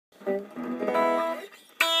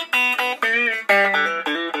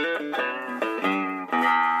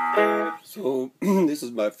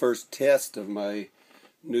first test of my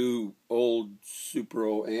new old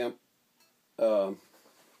Supro amp. As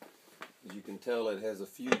you can tell, it has a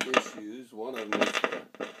few issues. One of them is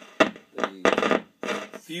the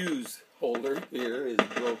fuse holder here is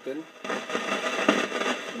broken.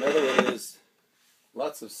 Another one is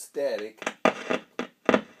lots of static.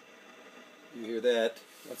 You hear that?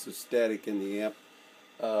 Lots of static in the amp.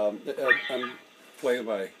 I'm playing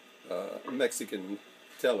my Mexican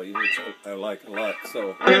telly, which I like a lot.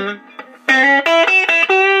 So there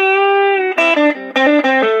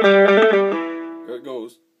it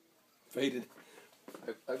goes, faded.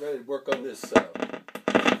 I got to work on this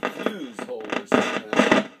fuse holder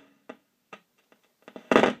somehow.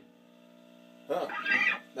 Huh?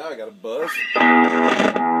 Now I got a buzz.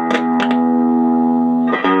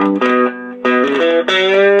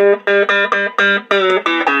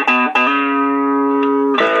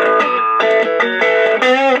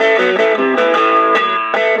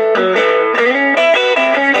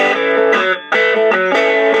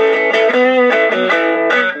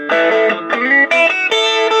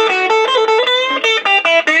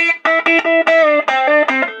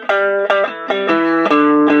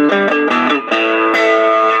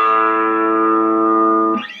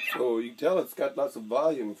 Tell it's got lots of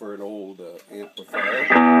volume for an old amplifier.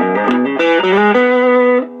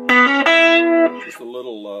 Just a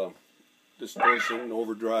little distortion,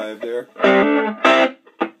 overdrive there.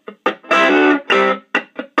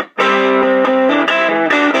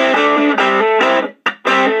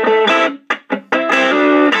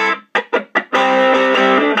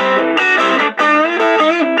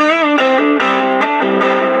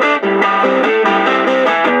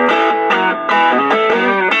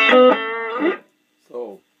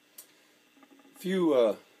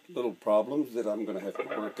 Few little problems that I'm going to have to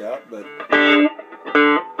work out, but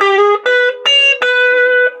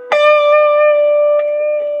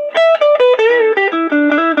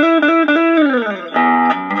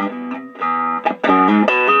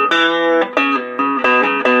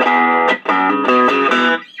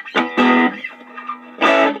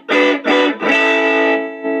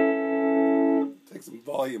take some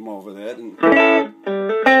volume over that, and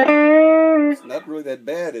it's not really that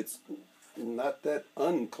bad. It's not that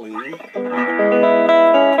unclean. There's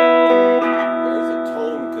a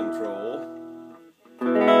tone control.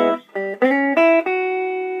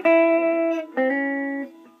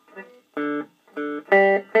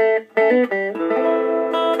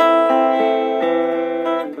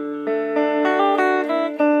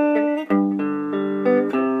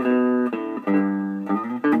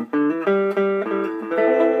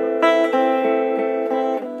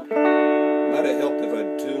 Might have helped if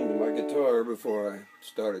I'd tuned my guitar before I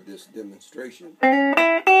started this demonstration.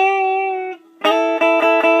 I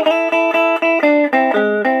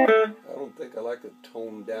don't think I like the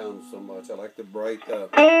tone down so much. I like the bright up.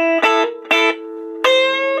 I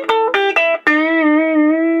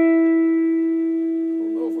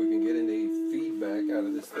don't know if we can get any feedback out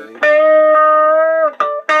of this thing.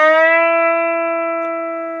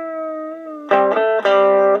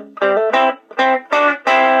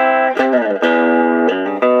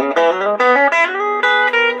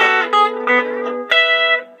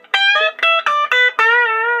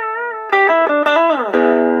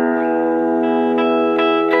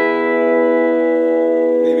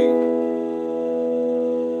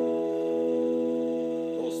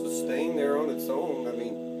 There on its own. I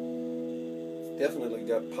mean, it's definitely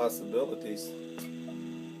got possibilities.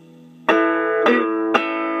 I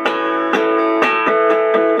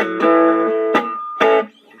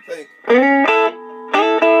think.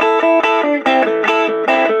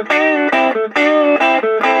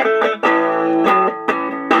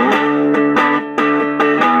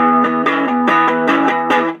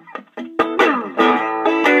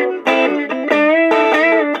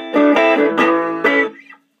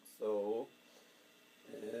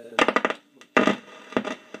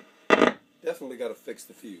 Definitely got to fix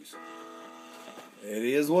the fuse. It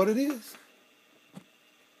is what it is.